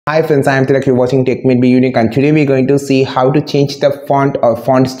Hi friends, I am Tilak. You're watching Tech Made Be Unique, and today we're going to see how to change the font or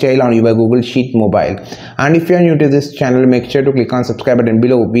font style on your Google Sheet mobile. And if you're new to this channel, make sure to click on subscribe button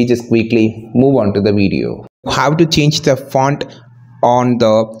below. We just quickly move on to the video. How to change the font on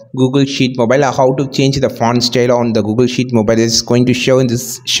the Google Sheet mobile, or how to change the font style on the Google Sheet mobile is going to show in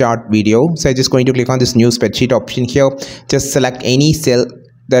this short video. So I'm just going to click on this new spreadsheet option here. Just select any cell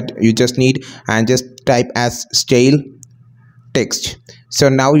that you just need and just type as style text. So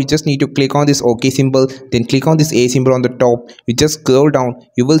now you just need to click on this OK symbol, then click on this A symbol on the top. You just scroll down,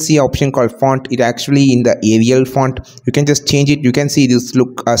 you will see an option called font. It actually in the Arial font. You can just change it. You can see this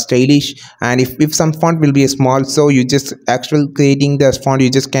look stylish, and if some font will be small, so you just actually creating the font, you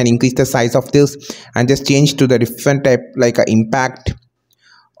just can increase the size of this and just change to the different type like a impact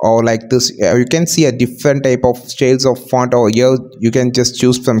or like this. You can see a different type of styles of font, or here you can just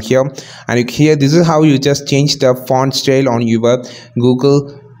choose from here. And here this is how you just change the font style on your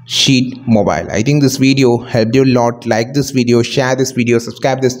Google Sheet mobile. I think this video helped you a lot. Like this video, share this video,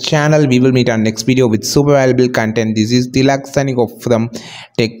 subscribe this channel. We will meet on next video with super valuable content. This is Tilak signing off from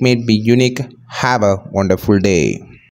Tech Made Be Unique. Have a wonderful day.